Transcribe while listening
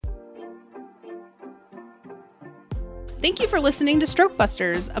Thank you for listening to Stroke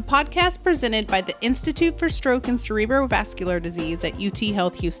Busters, a podcast presented by the Institute for Stroke and Cerebrovascular Disease at UT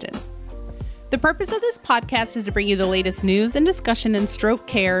Health Houston. The purpose of this podcast is to bring you the latest news and discussion in stroke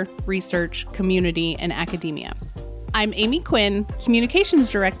care, research, community, and academia. I'm Amy Quinn, Communications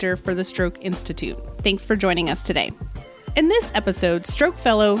Director for the Stroke Institute. Thanks for joining us today. In this episode, Stroke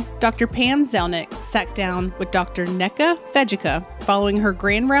Fellow Dr. Pam Zelnick sat down with Dr. Nneka Fejika following her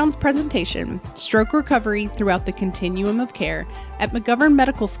Grand Rounds presentation, Stroke Recovery Throughout the Continuum of Care, at McGovern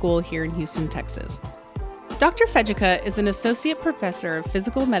Medical School here in Houston, Texas. Dr. Fejika is an Associate Professor of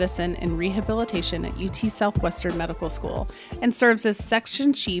Physical Medicine and Rehabilitation at UT Southwestern Medical School and serves as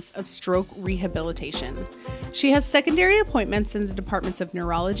Section Chief of Stroke Rehabilitation. She has secondary appointments in the Departments of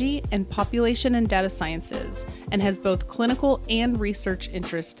Neurology and Population and Data Sciences and has both clinical and research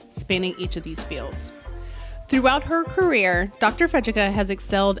interests spanning each of these fields. Throughout her career, Dr. Fejika has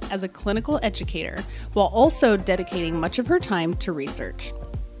excelled as a clinical educator while also dedicating much of her time to research.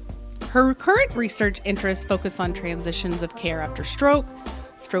 Her current research interests focus on transitions of care after stroke,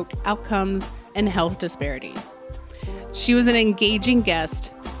 stroke outcomes, and health disparities. She was an engaging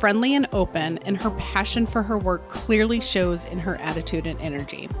guest, friendly and open, and her passion for her work clearly shows in her attitude and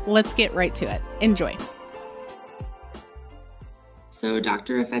energy. Let's get right to it. Enjoy. So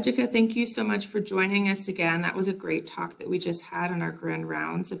Dr. Fejika, thank you so much for joining us again. That was a great talk that we just had on our Grand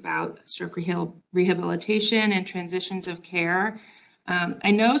Rounds about stroke rehabilitation and transitions of care.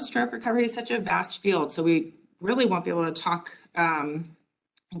 I know stroke recovery is such a vast field, so we really won't be able to talk and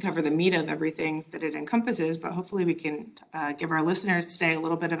cover the meat of everything that it encompasses, but hopefully we can give our listeners today a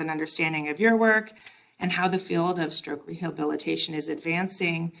little bit of an understanding of your work and how the field of stroke rehabilitation is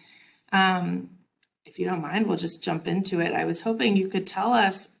advancing. If you don't mind, we'll just jump into it. I was hoping you could tell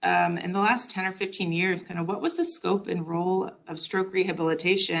us in the last 10 or 15 years, kind of what was the scope and role of stroke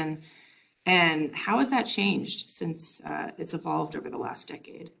rehabilitation and how has that changed since it's evolved over the last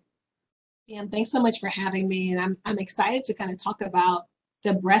decade? Pam, thanks so much for having me. And I'm excited to kind of talk about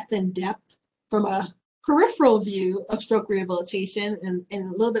the breadth and depth from a peripheral view of stroke rehabilitation and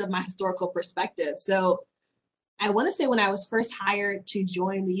a little bit of my historical perspective. So I want to say when I was first hired to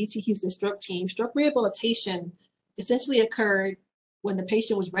join the UT Houston stroke team, stroke rehabilitation essentially occurred when the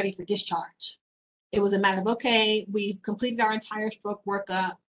patient was ready for discharge. It was a matter of, okay, we've completed our entire stroke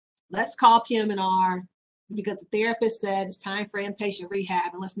workup. Let's call PM&R because the therapist said it's time for inpatient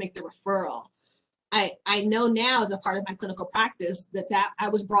rehab and let's make the referral. I know now as a part of my clinical practice that I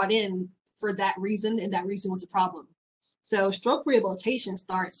was brought in for that reason, and that reason was a problem. So stroke rehabilitation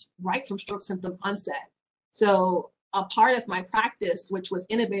starts right from stroke symptom onset. So a part of my practice, which was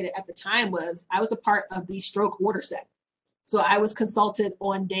innovative at the time, was I was a part of the stroke order set. So I was consulted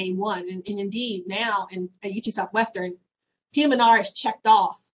on day one. And indeed now at UT Southwestern, PM&R is checked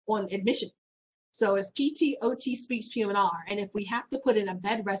off on admission. So it's PT, OT, speech, PM&R. And if we have to put in a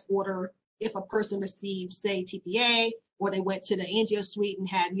bed rest order, if a person received, say, TPA, or they went to the angio suite and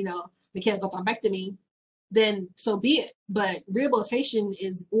had, mechanical thrombectomy, then so be it. But rehabilitation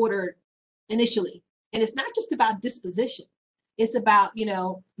is ordered initially. And it's not just about disposition. It's about,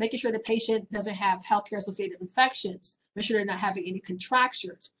 making sure the patient doesn't have healthcare associated infections, make sure they're not having any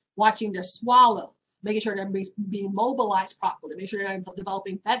contractures, watching their swallow, making sure they're being mobilized properly, make sure they're not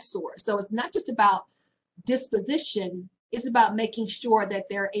developing bed sores. So it's not just about disposition, it's about making sure that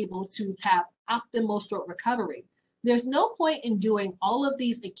they're able to have optimal stroke recovery. There's no point in doing all of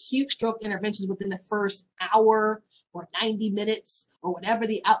these acute stroke interventions within the first hour or 90 minutes or whatever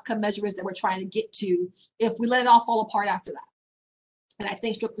the outcome measure is that we're trying to get to if we let it all fall apart after that. And I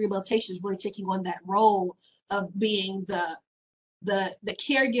think stroke rehabilitation is really taking on that role of being the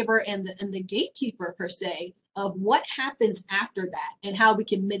caregiver and the gatekeeper per se of what happens after that and how we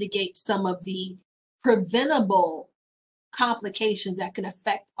can mitigate some of the preventable complications that can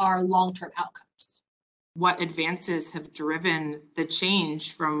affect our long-term outcomes. What advances have driven the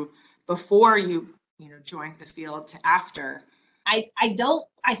change from before you joined the field to after? I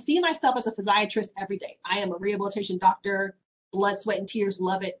see myself as a physiatrist every day. I am a rehabilitation doctor, blood, sweat, and tears,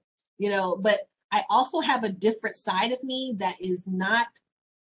 love it, but I also have a different side of me that is not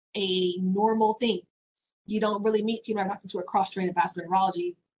a normal thing. You don't really meet people doctors who are cross-trained in vascular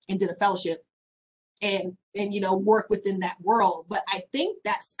neurology and did a fellowship and work within that world. But I think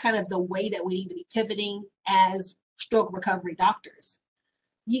that's kind of the way that we need to be pivoting as stroke recovery doctors.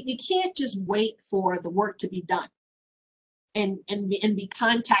 You can't just wait for the work to be done and be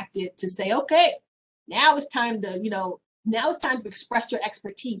contacted to say, okay, now it's time to, express your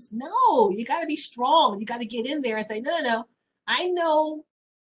expertise. No, you got to be strong. You got to get in there and say, no. I know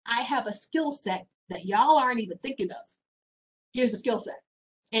I have a skill set that y'all aren't even thinking of. Here's the skill set.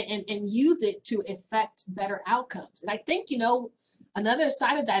 and use it to affect better outcomes. And I think, another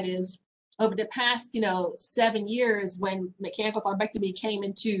side of that is over the past, 7 years, when mechanical thrombectomy came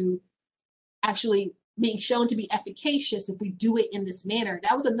into actually being shown to be efficacious if we do it in this manner,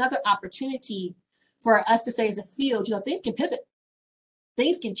 that was another opportunity for us to say as a field, things can pivot,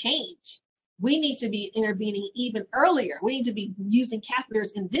 things can change. We need to be intervening even earlier. We need to be using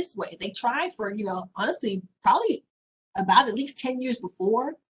catheters in this way. They tried for, honestly, probably about at least 10 years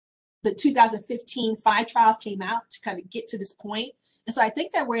before the 2015 FI trials came out to kind of get to this point. And so I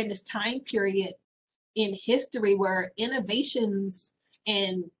think that we're in this time period in history where innovations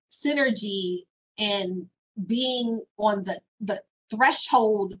and synergy and being on the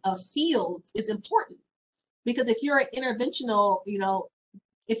threshold of fields is important. Because if you're an interventional,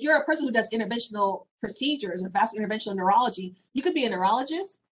 if you're a person who does interventional procedures or vascular interventional neurology, you could be a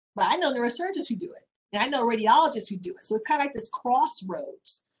neurologist, but I know neurosurgeons who do it. And I know radiologists who do it. So it's kind of like this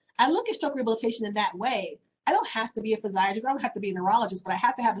crossroads. I look at stroke rehabilitation in that way. I don't have to be a physiologist. I don't have to be a neurologist, but I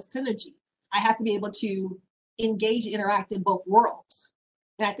have to have a synergy. I have to be able to engage and interact in both worlds.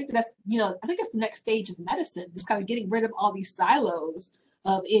 And I think that's the next stage of medicine, is kind of getting rid of all these silos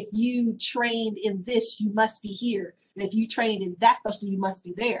of, if you trained in this, you must be here. And if you trained in that specialty, you must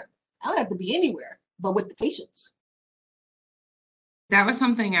be there. I don't have to be anywhere, but with the patients. That was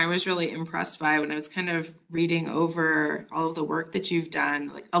something I was really impressed by when I was kind of reading over all of the work that you've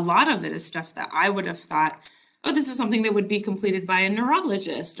done. Like, a lot of it is stuff that I would have thought, oh, this is something that would be completed by a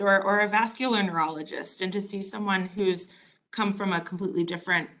neurologist or a vascular neurologist. And to see someone who's come from a completely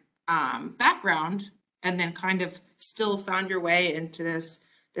different background and then kind of still found your way into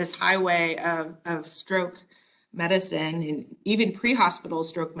this highway of stroke medicine, and even pre-hospital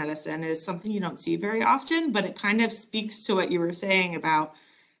stroke medicine, is something you don't see very often, but it kind of speaks to what you were saying about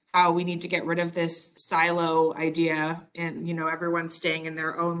how we need to get rid of this silo idea and, everyone's staying in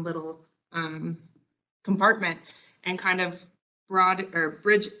their own little compartment, and kind of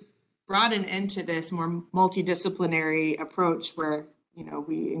broaden into this more multidisciplinary approach where,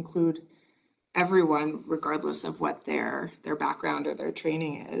 we include everyone regardless of what their background or their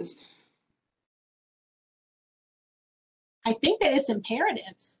training is. I think that it's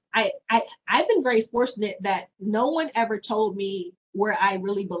imperative. I've been very fortunate that no one ever told me where I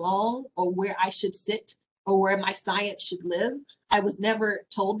really belong or where I should sit or where my science should live. I was never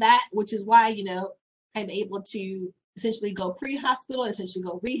told that, which is why, I'm able to essentially go pre-hospital, essentially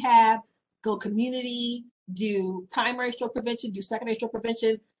go rehab, go community, do primary stroke prevention, do secondary stroke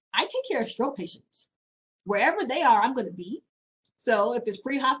prevention. I take care of stroke patients. Wherever they are, I'm going to be. So if it's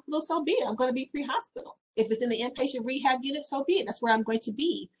pre-hospital, so be it. I'm going to be pre-hospital. If it's in the inpatient rehab unit, so be it. That's where I'm going to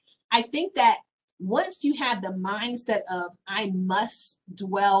be. I think that once you have the mindset of, I must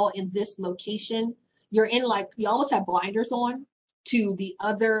dwell in this location, you're in, you almost have blinders on to the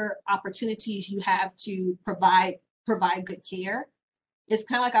other opportunities you have to provide good care. It's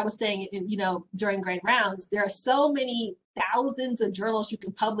kind of like I was saying, during Grand Rounds, there are so many thousands of journals you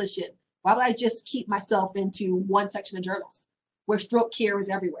can publish in. Why would I just keep myself into one section of journals where stroke care is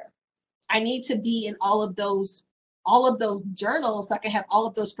everywhere? I need to be in all of those journals so I can have all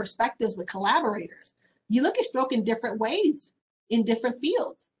of those perspectives with collaborators. You look at stroke in different ways in different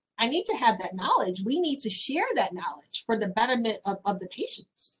fields. I need to have that knowledge. We need to share that knowledge for the betterment of the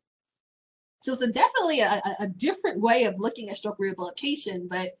patients. So it's definitely a different way of looking at stroke rehabilitation,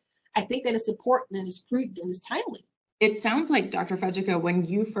 but I think that it's important and it's prudent and it's timely. It sounds like, Dr. Fejika, when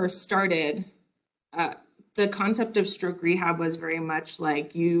you first started, the concept of stroke rehab was very much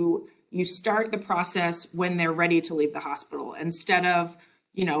like you start the process when they're ready to leave the hospital, instead of,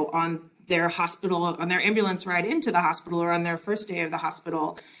 on their ambulance ride into the hospital or on their first day of the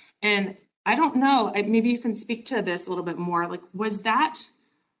hospital. And I don't know, maybe you can speak to this a little bit more. Like, was that,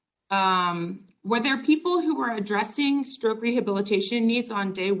 were there people who were addressing stroke rehabilitation needs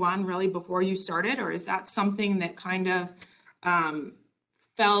on day one, really before you started? Or is that something that kind of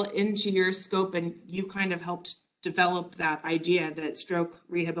fell into your scope and you kind of helped develop that idea that stroke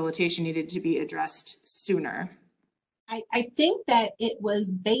rehabilitation needed to be addressed sooner? I think that it was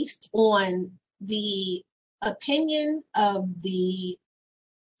based on the opinion of the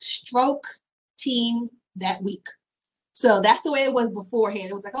stroke team that week. So that's the way it was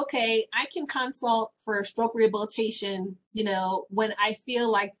beforehand. It was like, okay, I can consult for stroke rehabilitation, when I feel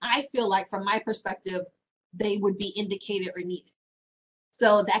like from my perspective, they would be indicated or needed.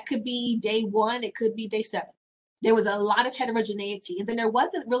 So that could be day one, it could be day 7. There was a lot of heterogeneity, and then there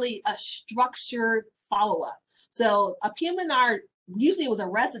wasn't really a structured follow-up. So a PM&R usually was a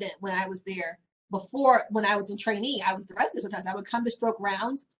resident when I was there. Before, when I was in trainee, I was the resident sometimes. I would come to stroke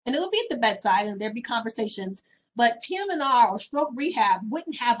rounds, and it would be at the bedside, and there'd be conversations. But PM&R or stroke rehab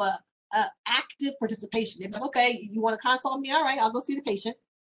wouldn't have a active participation. They'd be like, okay, you want to consult me? All right, I'll go see the patient.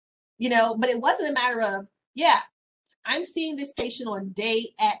 But it wasn't a matter of, yeah, I'm seeing this patient on day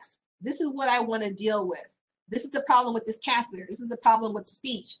X. This is what I want to deal with. This is the problem with this catheter. This is the problem with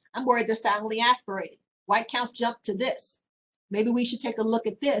speech. I'm worried they're silently aspirating. White counts jump to this. Maybe we should take a look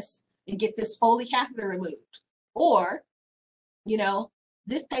at this and get this Foley catheter removed. Or,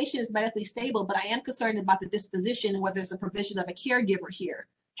 this patient is medically stable, but I am concerned about the disposition and whether there's a provision of a caregiver here.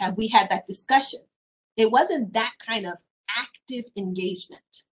 Have we had that discussion? It wasn't that kind of active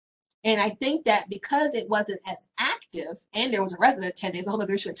engagement. And I think that because it wasn't as active and there was a resident attending, it's a whole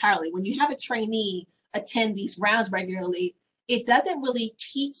other issue entirely. When you have a trainee attend these rounds regularly, it doesn't really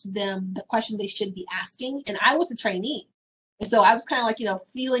teach them the question they should be asking. And I was a trainee. And so I was kind of like,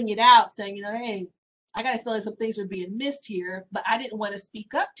 feeling it out, saying, hey, I got a feeling some things are being missed here, but I didn't want to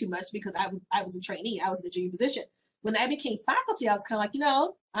speak up too much because I was a trainee. I was in a junior position. When I became faculty, I was kind of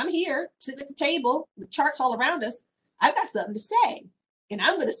like, I'm here sitting at the table, the charts all around us. I've got something to say, and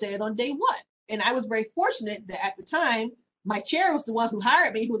I'm going to say it on day one. And I was very fortunate that at the time, my chair was the one who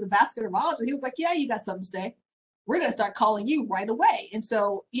hired me, who was a vascular neurologist. He was like, yeah, you got something to say. We're going to start calling you right away. And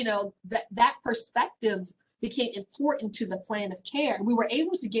so, that perspective became important to the plan of care. We were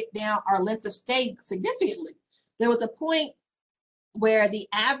able to get down our length of stay significantly. There was a point where the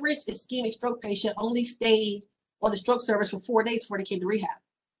average ischemic stroke patient only stayed on the stroke service for 4 days before they came to rehab.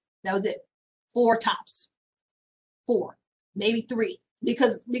 That was it. 4 tops. 4, maybe 3,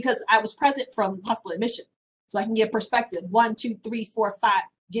 because I was present from hospital admission. So I can get perspective. 1, 2, 3, 4, 5,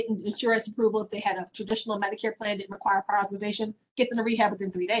 getting insurance approval if they had a traditional Medicare plan, didn't require prior authorization, get them to rehab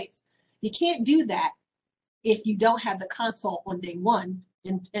within 3 days. You can't do that if you don't have the consult on day one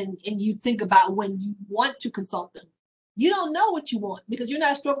and you think about when you want to consult them. You don't know what you want because you're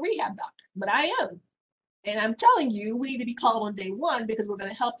not a stroke rehab doctor, but I am. And I'm telling you, we need to be called on day one because we're going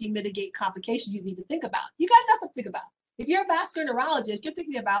to help you mitigate complications you need to think about. You got nothing to think about. If you're a vascular neurologist, you're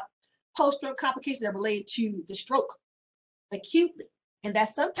thinking about post-stroke complications that are related to the stroke acutely. And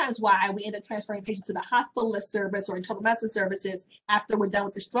that's sometimes why we end up transferring patients to the hospitalist service or internal medicine services after we're done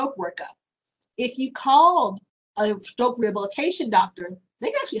with the stroke workup. If you called a stroke rehabilitation doctor,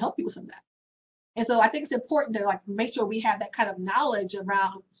 they can actually help you with some of that. And so I think it's important to make sure we have that kind of knowledge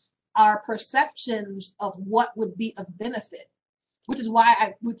around our perceptions of what would be of benefit, which is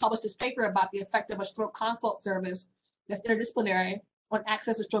why we published this paper about the effect of a stroke consult service that's interdisciplinary on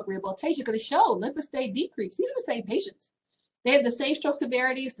access to stroke rehabilitation, because it showed length of stay decrease. These are the same patients. They have the same stroke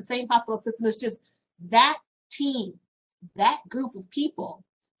severity, it's the same hospital system. It's just that team, that group of people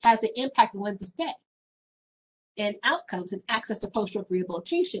has an impact on length of stay and outcomes and access to post-stroke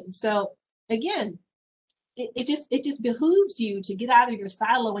rehabilitation. So again, it just behooves you to get out of your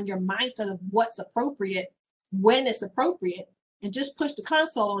silo and your mindset of what's appropriate, when it's appropriate, and just push the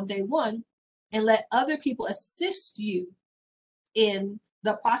console on day one and let other people assist you in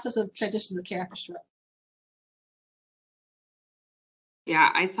the process of transition to care after stroke.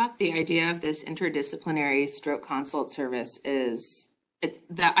 Yeah, I thought the idea of this interdisciplinary stroke consult service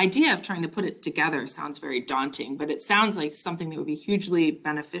the idea of trying to put it together sounds very daunting, but it sounds like something that would be hugely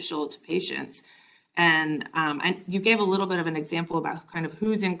beneficial to patients. And you gave a little bit of an example about kind of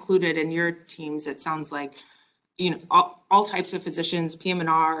who's included in your teams. It sounds like, all types of physicians,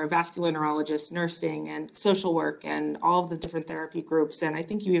 PM&R, vascular neurologists, nursing, and social work, and all of the different therapy groups. And I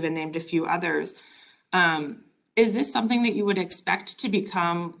think you even named a few others. Is this something that you would expect to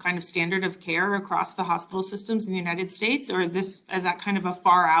become kind of standard of care across the hospital systems in the United States, or is that kind of a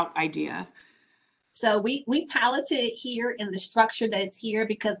far out idea? So we piloted it here in the structure that it's here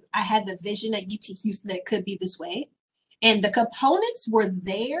because I had the vision at UT Houston that it could be this way. And the components were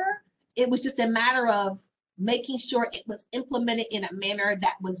there. It was just a matter of making sure it was implemented in a manner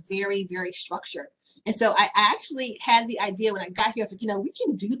that was very, very structured. And so I actually had the idea when I got here, I was like, we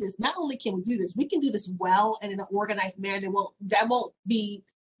can do this. Not only can we do this, we can do this well and in an organized manner that won't be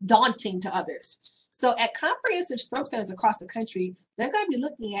daunting to others. So at comprehensive stroke centers across the country, they're going to be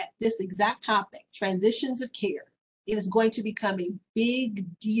looking at this exact topic, transitions of care. It is going to become a big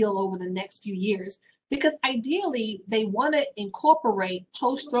deal over the next few years because ideally they want to incorporate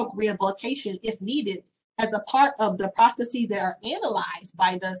post-stroke rehabilitation if needed as a part of the processes that are analyzed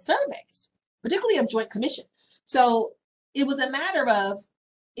by the surveys, particularly of Joint Commission. So it was a matter of,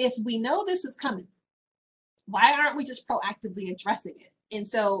 if we know this is coming, why aren't we just proactively addressing it? And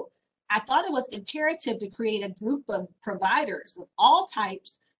so I thought it was imperative to create a group of providers of all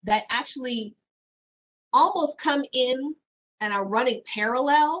types that actually almost come in and are running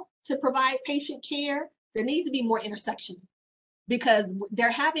parallel to provide patient care. There needs to be more intersection because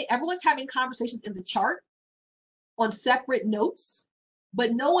everyone's having conversations in the chart, on separate notes,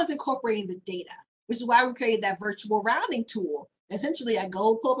 but no one's incorporating the data, which is why we created that virtual rounding tool. Essentially, I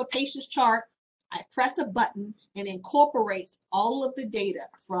go pull up a patient's chart, I press a button, and incorporates all of the data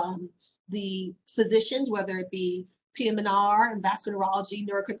from the physicians, whether it be PM&R and vascular neurology,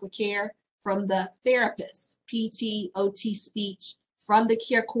 neurocritical care, from the therapist, PT, OT, speech, from the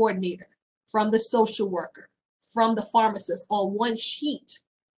care coordinator, from the social worker, from the pharmacist on one sheet.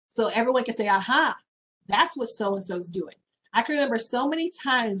 So everyone can say, aha, that's what so-and-so's doing. I can remember so many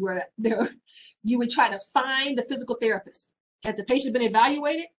times where you would try to find the physical therapist. Has the patient been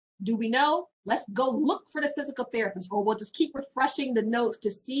evaluated? Do we know? Let's go look for the physical therapist, or we'll just keep refreshing the notes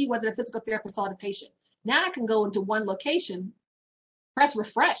to see whether the physical therapist saw the patient. Now I can go into one location, press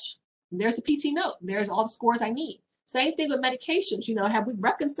refresh. There's the PT note. There's all the scores I need. Same thing with medications. Have we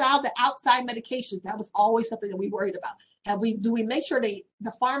reconciled the outside medications? That was always something that we worried about. Do we make sure the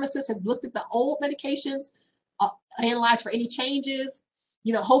pharmacist has looked at the old medications, analyzed for any changes,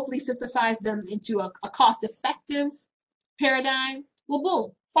 hopefully synthesize them into a cost-effective paradigm? Well,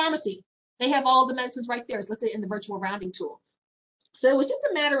 boom, pharmacy. They have all the medicines right there. So let's say in the virtual rounding tool. So it was just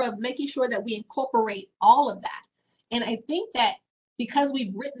a matter of making sure that we incorporate all of that. And I think that because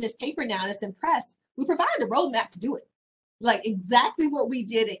we've written this paper now and it's in press, we provided a roadmap to do it. Like exactly what we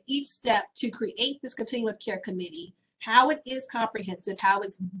did at each step to create this continuum of care committee, how it is comprehensive, how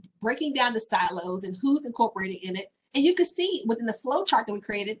it's breaking down the silos and who's incorporated in it. And you can see within the flow chart that we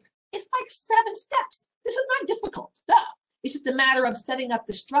created, it's like 7 steps. This is not difficult stuff. It's just a matter of setting up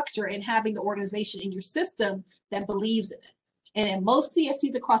the structure and having the organization in your system that believes in it. And in most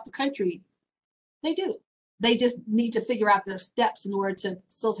CSCs across the country, they do. They just need to figure out their steps in order to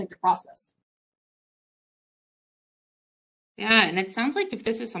facilitate the process. Yeah, and it sounds like if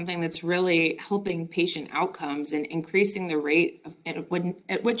this is something that's really helping patient outcomes and increasing the rate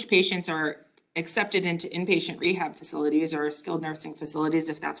at which patients are accepted into inpatient rehab facilities or skilled nursing facilities,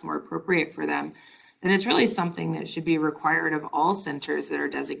 if that's more appropriate for them, then it's really something that should be required of all centers that are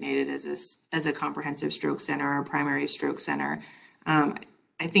designated as a comprehensive stroke center or primary stroke center.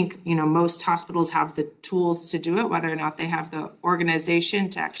 I think, most hospitals have the tools to do it. Whether or not they have the organization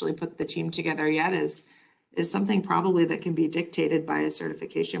to actually put the team together yet is something probably that can be dictated by a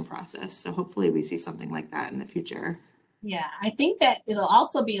certification process. So hopefully we see something like that in the future. Yeah, I think that it'll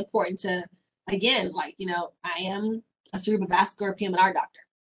also be important to, again, I am a cerebrovascular PM&R doctor.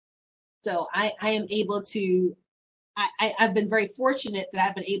 So I am able to, I've been very fortunate that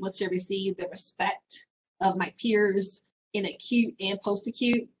I've been able to receive the respect of my peers in acute and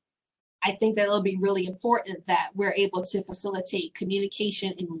post-acute. I think that it'll be really important that we're able to facilitate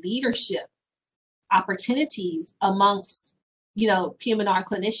communication and leadership opportunities amongst, PM&R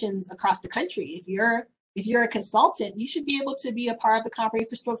clinicians across the country. If you're a consultant, you should be able to be a part of the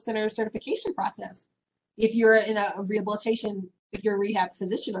Comprehensive Stroke Center certification process. If you're in a rehabilitation, if you're a rehab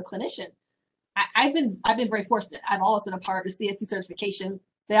physician or clinician, I've been very fortunate. I've always been a part of the CSC certification.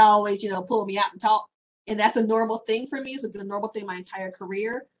 They always, pull me out and talk, and that's a normal thing for me. It's been a normal thing my entire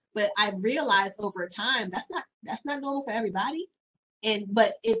career. But I realized over time that's not normal for everybody.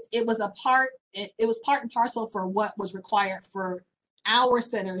 But it was part and parcel for what was required for our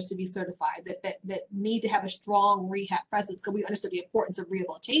centers to be certified, that need to have a strong rehab presence, because we understood the importance of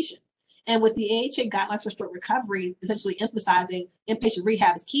rehabilitation. And with the AHA guidelines for stroke recovery, essentially emphasizing inpatient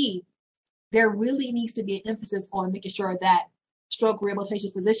rehab is key, there really needs to be an emphasis on making sure that stroke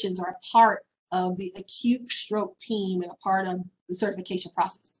rehabilitation physicians are a part of the acute stroke team and a part of the certification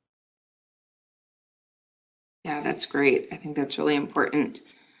process. Yeah, that's great. I think that's really important.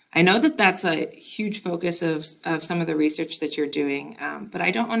 I know that that's a huge focus of some of the research that you're doing, but I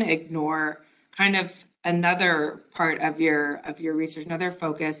don't want to ignore kind of another part of your research, another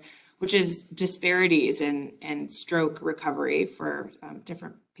focus, which is disparities in stroke recovery for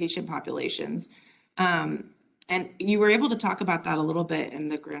different patient populations. And you were able to talk about that a little bit in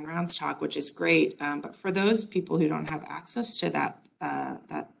the Grand Rounds talk, which is great. But for those people who don't have access to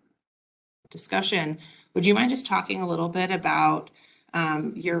that discussion, would you mind just talking a little bit about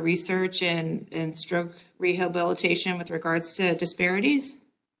your research in stroke rehabilitation with regards to disparities?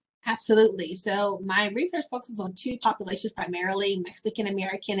 Absolutely. So my research focuses on 2 populations, primarily Mexican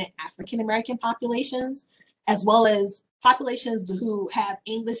American and African American populations, as well as populations who have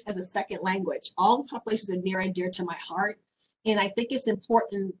English as a second language. All these populations are near and dear to my heart. And I think it's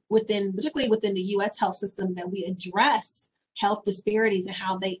important particularly within the US health system, that we address health disparities and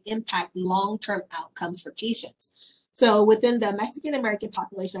how they impact long-term outcomes for patients. So within the Mexican American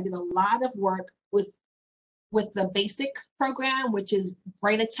population, I did a lot of work with the BASIC program, which is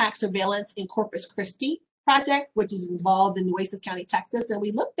brain attack surveillance in Corpus Christi. project, which is involved in Nueces County, Texas. And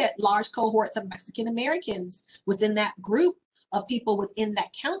we looked at large cohorts of Mexican Americans within that group of people within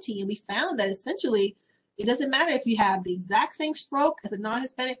that county. And we found that essentially, it doesn't matter if you have the exact same stroke as a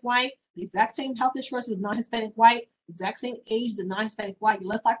non-Hispanic white, the exact same health insurance as a non-Hispanic white, exact same age as a non-Hispanic white, you're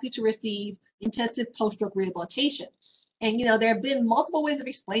less likely to receive intensive post-stroke rehabilitation. And, there have been multiple ways of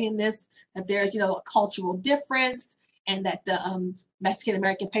explaining this, that there's, a cultural difference, and that the Mexican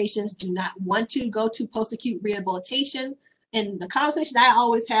American patients do not want to go to post-acute rehabilitation. And the conversation I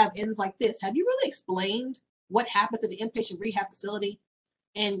always have ends like this: have you really explained what happens at the inpatient rehab facility?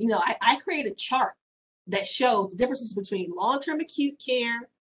 And, I create a chart that shows the differences between long-term acute care,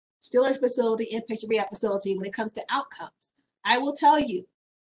 skilled nursing facility, inpatient rehab facility when it comes to outcomes. I will tell you,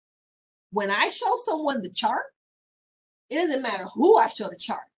 when I show someone the chart, it doesn't matter who I show the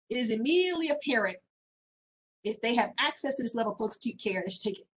chart. It is immediately apparent if they have access to this level of post-acute care, they should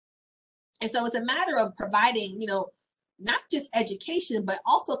take it. And so it's a matter of providing, not just education, but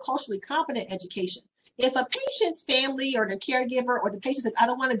also culturally competent education. If a patient's family or the caregiver or the patient says, I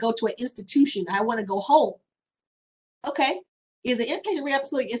don't want to go to an institution, I want to go home. Okay. Is an inpatient rehab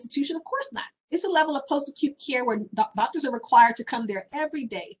facility an institution? Of course not. It's a level of post-acute care where doctors are required to come there every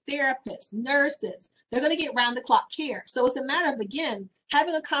day, therapists, nurses. They're going to get round-the-clock care. So it's a matter of, again,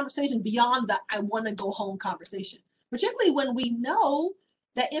 having a conversation beyond the I want to go home conversation, particularly when we know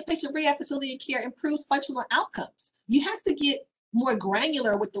that inpatient rehab facility care improves functional outcomes. You have to get more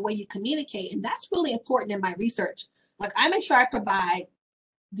granular with the way you communicate, and that's really important in my research. Like, I make sure I provide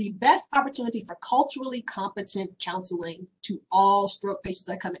the best opportunity for culturally competent counseling to all stroke patients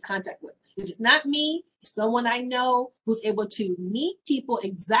I come in contact with. If it's not me, it's someone I know who's able to meet people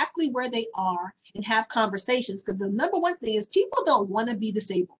exactly where they are and have conversations. Because the number one thing is people don't want to be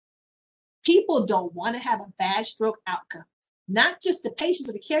disabled. People don't want to have a bad stroke outcome. Not just the patients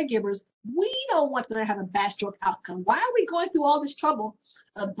or the caregivers. We don't want them to have a bad stroke outcome. Why are we going through all this trouble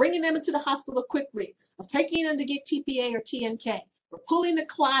of bringing them into the hospital quickly, of taking them to get TPA or TNK? We're pulling the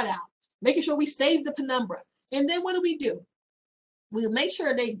clot out, making sure we save the penumbra. And then what do? We make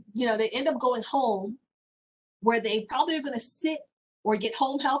sure they end up going home where they probably are going to sit or get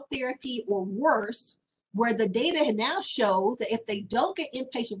home health therapy, or worse, where the data now shows that if they don't get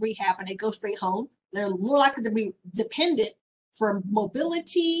inpatient rehab and they go straight home, they're more likely to be dependent for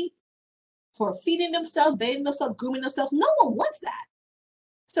mobility, for feeding themselves, bathing themselves, grooming themselves. No one wants that.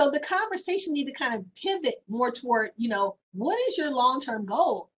 So the conversation need to kind of pivot more toward, what is your long-term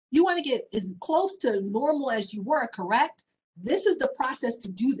goal? You want to get as close to normal as you were, correct? This is the process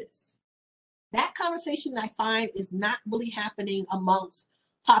to do this. That conversation, I find, is not really happening amongst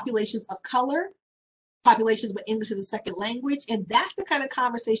populations of color, populations with English as a second language. And that's the kind of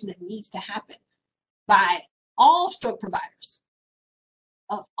conversation that needs to happen by all stroke providers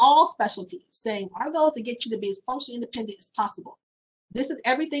of all specialties, saying our goal is to get you to be as functionally independent as possible. This is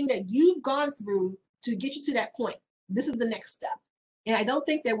everything that you've gone through to get you to that point. This is the next step. And I don't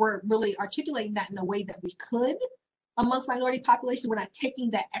think that we're really articulating that in a way that we could amongst minority populations. We're not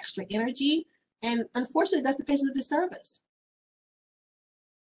taking that extra energy. And unfortunately, that's the patient's a disservice.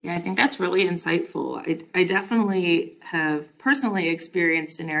 Yeah, I think that's really insightful. I definitely have personally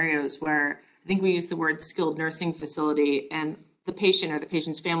experienced scenarios where I think we use the word skilled nursing facility, and the patient or the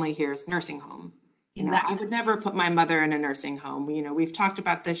patient's family hears nursing home. I would never put my mother in a nursing home. We've talked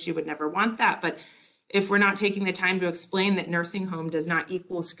about this. She would never want that. But if we're not taking the time to explain that nursing home does not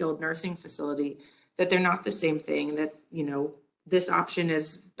equal skilled nursing facility, that they're not the same thing, that, this option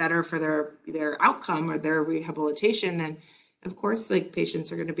is better for their outcome or their rehabilitation, then of course,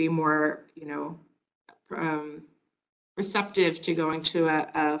 patients are going to be more, receptive to going to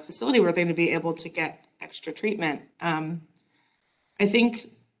a facility where they're going to be able to get extra treatment. I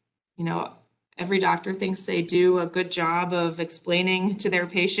think, every doctor thinks they do a good job of explaining to their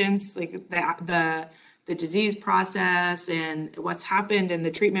patients the disease process and what's happened in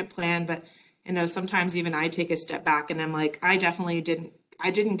the treatment plan. But, sometimes even I take a step back and I'm like, I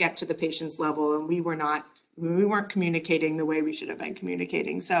didn't get to the patient's level, and we weren't communicating the way we should have been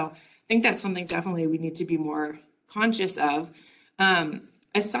communicating. So I think that's something definitely we need to be more conscious of.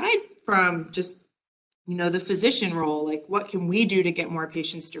 Aside from just, the physician role, what can we do to get more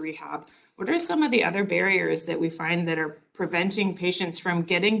patients to rehab? What are some of the other barriers that we find that are preventing patients from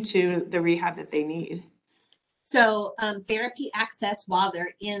getting to the rehab that they need? So therapy access while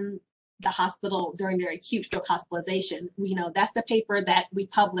they're in the hospital during their acute stroke hospitalization. That's the paper that we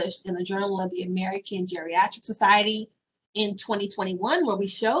published in the Journal of the American Geriatric Society in 2021, where we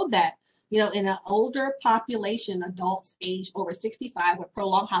showed that, in an older population, adults age over 65 with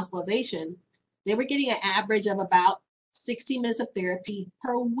prolonged hospitalization, they were getting an average of about 60 minutes of therapy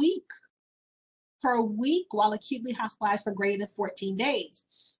per week. per week while acutely hospitalized for greater than 14 days.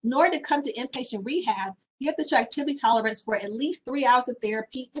 In order to come to inpatient rehab, you have to show activity tolerance for at least 3 hours of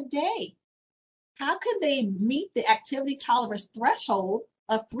therapy a day. How can they meet the activity tolerance threshold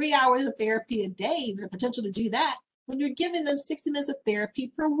of 3 hours of therapy a day, the potential to do that, when you're giving them 60 minutes of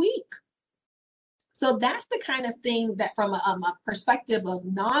therapy per week? So that's the kind of thing that from a perspective of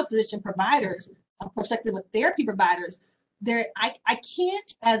non-physician providers, a perspective of therapy providers, I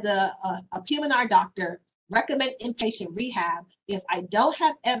can't, as a PM&R doctor, recommend inpatient rehab if I don't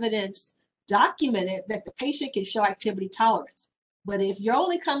have evidence documented that the patient can show activity tolerance. But if you're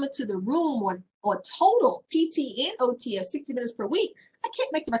only coming to the room on total PT and OT of 60 minutes per week, I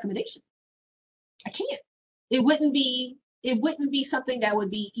can't make the recommendation. I can't. It wouldn't be something that would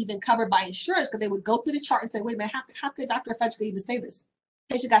be even covered by insurance, because they would go through the chart and say, wait a minute, how could Dr. Fetchke even say this?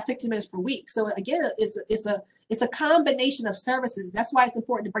 Patient got 60 minutes per week. So again, it's a combination of services. That's why it's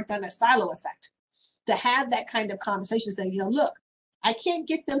important to break down that silo effect, to have that kind of conversation, saying, look, I can't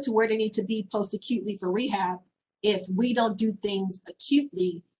get them to where they need to be post-acutely for rehab if we don't do things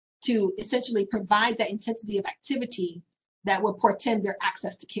acutely to essentially provide that intensity of activity that will portend their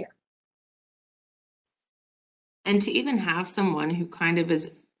access to care. And to even have someone who kind of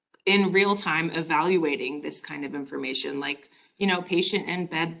is in real time evaluating this kind of information, like, patient in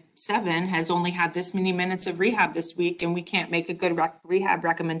bed 7 has only had this many minutes of rehab this week, and we can't make a good rehab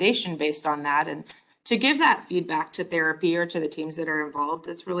recommendation based on that. And to give that feedback to therapy or to the teams that are involved,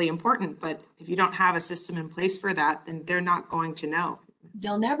 it's really important. But if you don't have a system in place for that, then they're not going to know.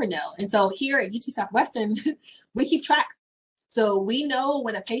 They'll never know. And so here at UT Southwestern, we keep track. So we know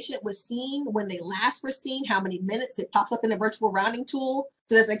when a patient was seen, when they last were seen, how many minutes. It pops up in a virtual rounding tool.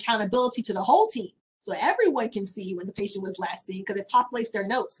 So there's accountability to the whole team. So everyone can see when the patient was last seen, because it populates their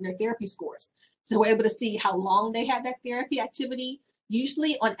notes and their therapy scores. So we're able to see how long they had that therapy activity.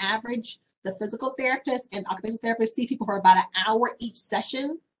 Usually on average, the physical therapist and occupational therapist see people for about an hour each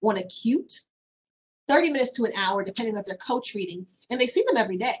session on acute, 30 minutes to an hour, depending on if they're co-treating, and they see them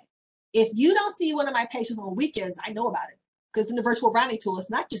every day. If you don't see one of my patients on weekends, I know about it, because in the virtual rounding tool,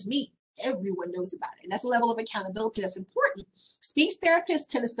 it's not just me. Everyone knows about it. And that's a level of accountability that's important. Speech therapists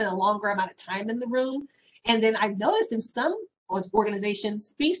tend to spend a longer amount of time in the room. And then I've noticed in some organizations,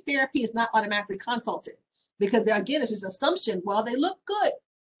 speech therapy is not automatically consulted, because again, it's just assumption, well, they look good.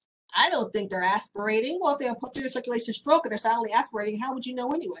 I don't think they're aspirating. Well, if they have posterior circulation stroke and they're silently aspirating, how would you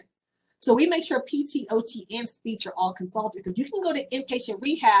know anyway? So we make sure PT, OT, and speech are all consulted, because you can go to inpatient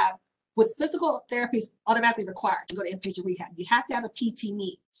rehab with physical therapy is automatically required to go to inpatient rehab. You have to have a PT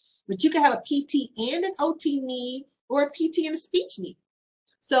need, but you can have a PT and an OT need, or a PT and a speech need.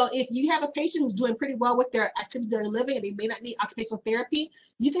 So if you have a patient who's doing pretty well with their activity daily living and they may not need occupational therapy,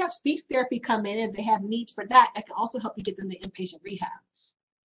 you can have speech therapy come in, and they have needs for that. That can also help you get them to inpatient rehab.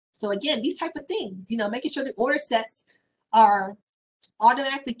 So again, these type of things, making sure the order sets are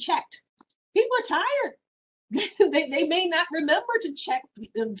automatically checked. People are tired. they may not remember to check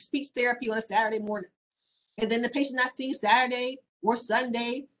speech therapy on a Saturday morning. And then the patient not seen Saturday or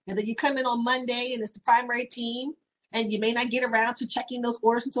Sunday. And then you come in on Monday and it's the primary team, and you may not get around to checking those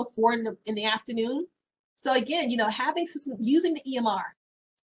orders until 4 in the afternoon. So again, having systems, using the EMR,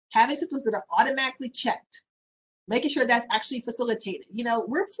 having systems that are automatically checked, making sure that's actually facilitated.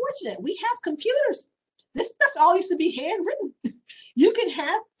 We're fortunate. We have computers. This stuff all used to be handwritten. You can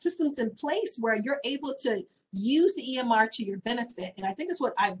have systems in place where you're able to use the EMR to your benefit. And I think that's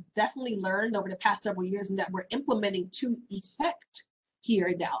what I've definitely learned over the past several years, and that we're implementing to effect here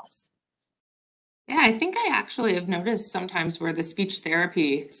in Dallas. Yeah, I think I actually have noticed sometimes where the speech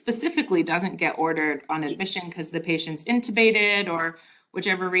therapy specifically doesn't get ordered on admission because the patient's intubated, or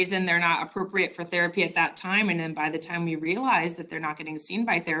whichever reason they're not appropriate for therapy at that time. And then by the time we realize that they're not getting seen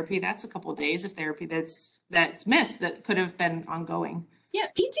by therapy, that's a couple of days of therapy that's missed that could have been ongoing. Yeah,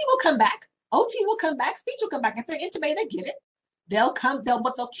 PT will come back, OT will come back, speech will come back. If they're intubated, they get it.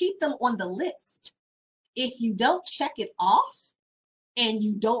 But they'll keep them on the list. If you don't check it off and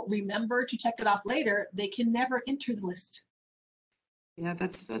you don't remember to check it off later, they can never enter the list. Yeah,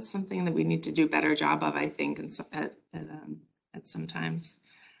 that's something that we need to do a better job of, I think, at sometimes.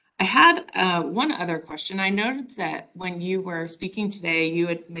 I had one other question. I noted that when you were speaking today,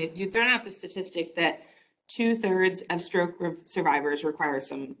 you'd thrown out the statistic that 2/3 of stroke survivors require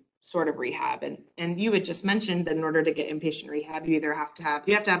some sort of rehab, and you had just mentioned that in order to get inpatient rehab, you have to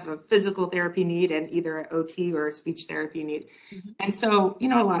have a physical therapy need and either an OT or a speech therapy need. Mm-hmm. And so,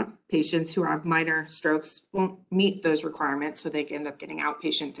 a lot of patients who have minor strokes won't meet those requirements, so they can end up getting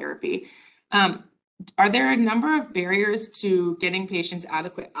outpatient therapy. Are there a number of barriers to getting patients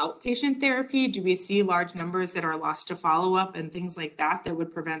adequate outpatient therapy? Do we see large numbers that are lost to follow-up and things like that that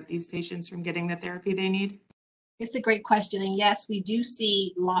would prevent these patients from getting the therapy they need? It's a great question. And yes, we do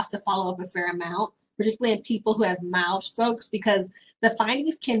see loss to follow up a fair amount, particularly in people who have mild strokes, because the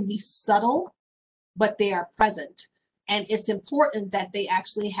findings can be subtle, but they are present. And it's important that they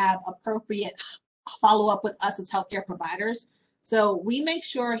actually have appropriate follow up with us as healthcare providers. So we make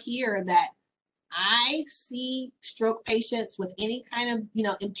sure here that I see stroke patients with any kind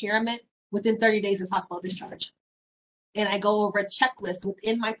of, impairment within 30 days of hospital discharge. And I go over a checklist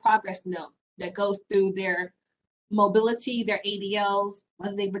within my progress note that goes through their mobility, their ADLs,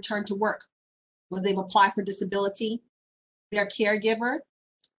 whether they've returned to work, whether they've applied for disability, their caregiver,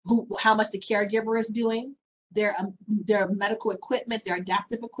 how much the caregiver is doing, their medical equipment, their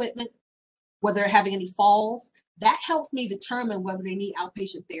adaptive equipment, whether they're having any falls. That helps me determine whether they need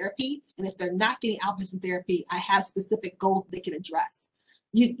outpatient therapy. And if they're not getting outpatient therapy, I have specific goals they can address.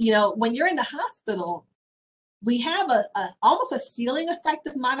 When you're in the hospital, we have almost a ceiling effect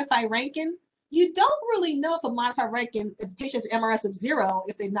of modified Rankin. You don't really know if a modified Rankin, if the patient's MRS of 0,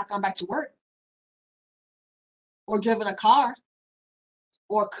 if they've not gone back to work or driven a car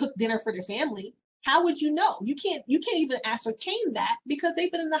or cooked dinner for their family. How would you know? You can't even ascertain that because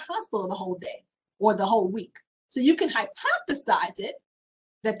they've been in the hospital the whole day or the whole week. So you can hypothesize it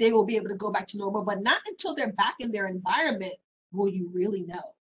that they will be able to go back to normal, but not until they're back in their environment will you really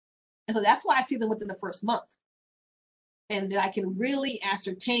know. And so that's why I see them within the first month. And that I can really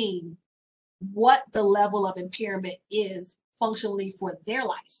ascertain what the level of impairment is functionally for their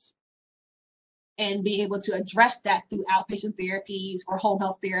life and be able to address that through outpatient therapies or home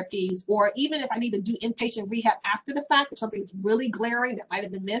health therapies, or even if I need to do inpatient rehab after the fact, if something's really glaring that might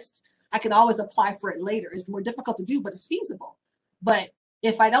have been missed, I can always apply for it later. It's more difficult to do, but it's feasible. But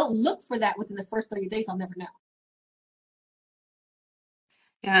if I don't look for that within the first 30 days, I'll never know.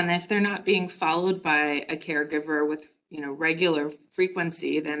 Yeah, and if they're not being followed by a caregiver with, regular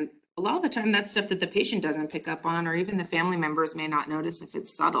frequency, then a lot of the time that's stuff that the patient doesn't pick up on, or even the family members may not notice if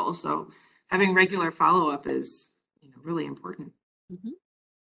it's subtle. So having regular follow-up is, really important. Mm-hmm.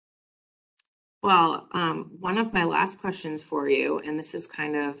 Well, one of my last questions for you, and this is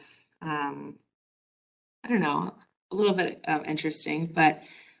kind of, I don't know, a little bit interesting, but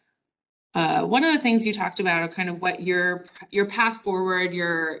one of the things you talked about are kind of what your path forward,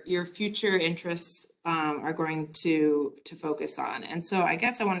 your future interests are going to focus on. And so I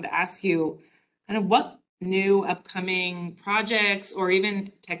guess I wanted to ask you kind of what new upcoming projects or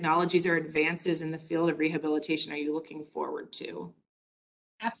even technologies or advances in the field of rehabilitation are you looking forward to?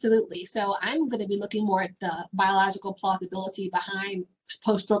 Absolutely. So I'm going to be looking more at the biological plausibility behind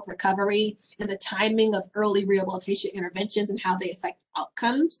post-stroke recovery and the timing of early rehabilitation interventions and how they affect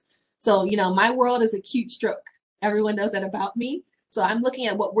outcomes. So, my world is acute stroke. Everyone knows that about me. So I'm looking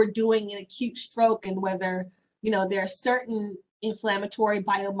at what we're doing in acute stroke and whether, there are certain inflammatory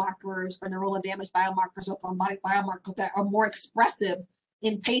biomarkers or neuronal damage biomarkers or thrombotic biomarkers that are more expressive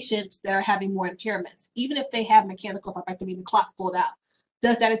in patients that are having more impairments, even if they have mechanical thrombectomy, the clot's pulled out.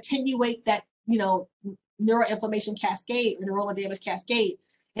 Does that attenuate that, neuroinflammation cascade or neuronal damage cascade,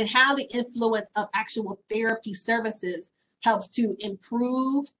 and how the influence of actual therapy services helps to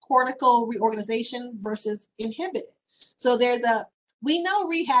improve cortical reorganization versus inhibit it. So we know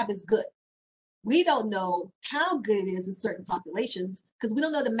rehab is good. We don't know how good it is in certain populations because we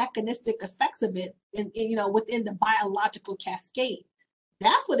don't know the mechanistic effects of it within the biological cascade.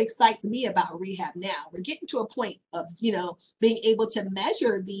 That's what excites me about rehab now. We're getting to a point of, being able to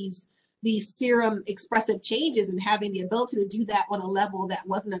measure these serum expressive changes and having the ability to do that on a level that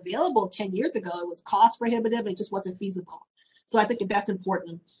wasn't available 10 years ago. It was cost prohibitive. It just wasn't feasible. So I think that that's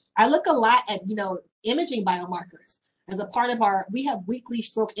important. I look a lot at, imaging biomarkers as a part of we have weekly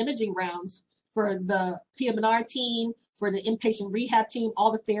stroke imaging rounds for the PM&R team, for the inpatient rehab team,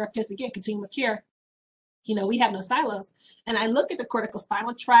 all the therapists, again, continuum of care. We have no silos. And I look at the cortical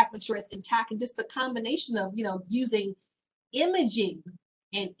spinal tract, make sure it's intact, and just the combination of, using imaging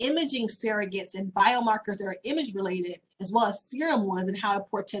and imaging surrogates and biomarkers that are image related, as well as serum ones, and how it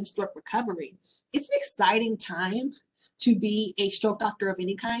portends stroke recovery. It's an exciting time to be a stroke doctor of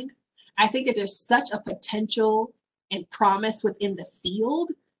any kind. I think that there's such a potential and promise within the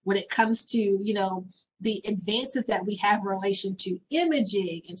field when it comes to, the advances that we have in relation to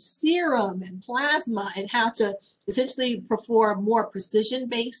imaging and serum and plasma and how to essentially perform more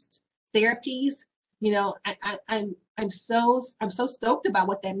precision-based therapies. I'm so stoked about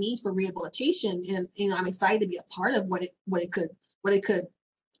what that means for rehabilitation, and I'm excited to be a part of what it could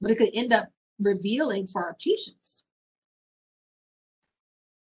end up revealing for our patients.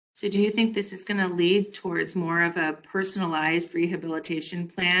 So do you think this is going to lead towards more of a personalized rehabilitation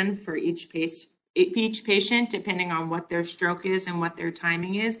plan for each patient, depending on what their stroke is and what their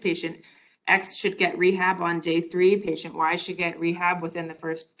timing is? Patient X should get rehab on day 3. Patient Y should get rehab within the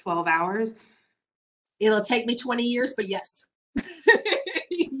first 12 hours. It'll take me 20 years, but yes.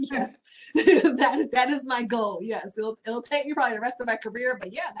 Yes, that is my goal. Yes, it'll take me probably the rest of my career,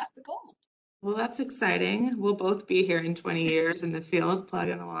 but yeah, that's the goal. Well, that's exciting. We'll both be here in 20 years in the field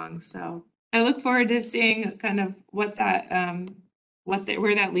plugging along. So I look forward to seeing kind of what that,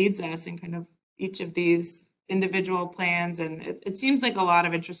 where that leads us and kind of each of these individual plans. And it seems like a lot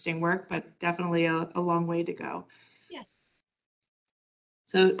of interesting work, but definitely a long way to go. Yeah.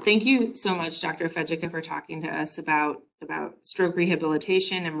 So thank you so much, Dr. Fejika, for talking to us about stroke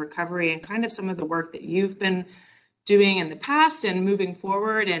rehabilitation and recovery and kind of some of the work that you've been doing in the past and moving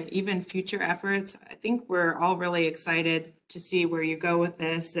forward and even future efforts. I think we're all really excited to see where you go with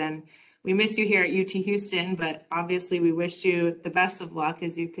this, and we miss you here at UT Houston, but obviously we wish you the best of luck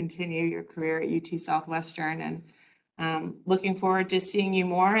as you continue your career at UT Southwestern, and looking forward to seeing you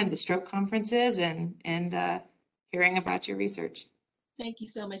more in the stroke conferences and hearing about your research. Thank you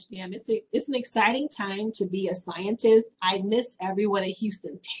so much, Pam. It's an exciting time to be a scientist. I miss everyone at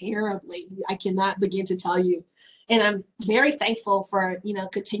Houston terribly. I cannot begin to tell you. And I'm very thankful for,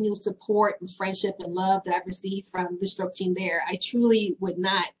 continued support and friendship and love that I've received from the stroke team there. I truly would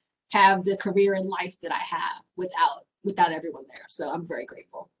not have the career and life that I have without everyone there. So I'm very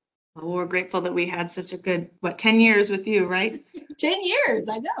grateful. Well, we're grateful that we had such a good, 10 years with you, right? 10 years,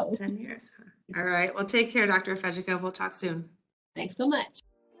 I know. 10 years. All right. Well, take care, Dr. Fejika. We'll talk soon. Thanks so much.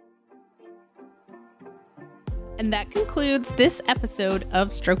 And that concludes this episode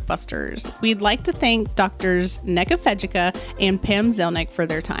of Stroke Busters. We'd like to thank Drs. Nneka Fejika and Pam Zelnick for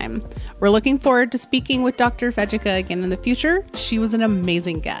their time. We're looking forward to speaking with Dr. Fejika again in the future. She was an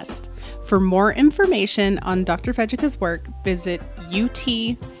amazing guest. For more information on Dr. Fejika's work, visit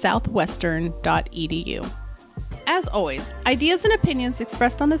utsouthwestern.edu. As always, ideas and opinions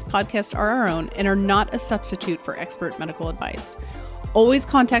expressed on this podcast are our own and are not a substitute for expert medical advice. Always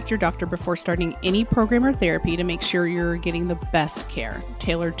contact your doctor before starting any program or therapy to make sure you're getting the best care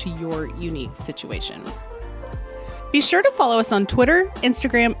tailored to your unique situation. Be sure to follow us on Twitter,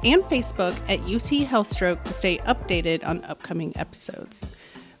 Instagram, and Facebook at UT Health Stroke to stay updated on upcoming episodes.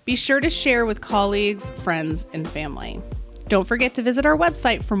 Be sure to share with colleagues, friends, and family. Don't forget to visit our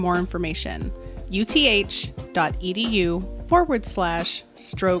website for more information.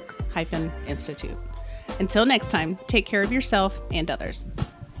 uth.edu/stroke-institute. Until next time, take care of yourself and others.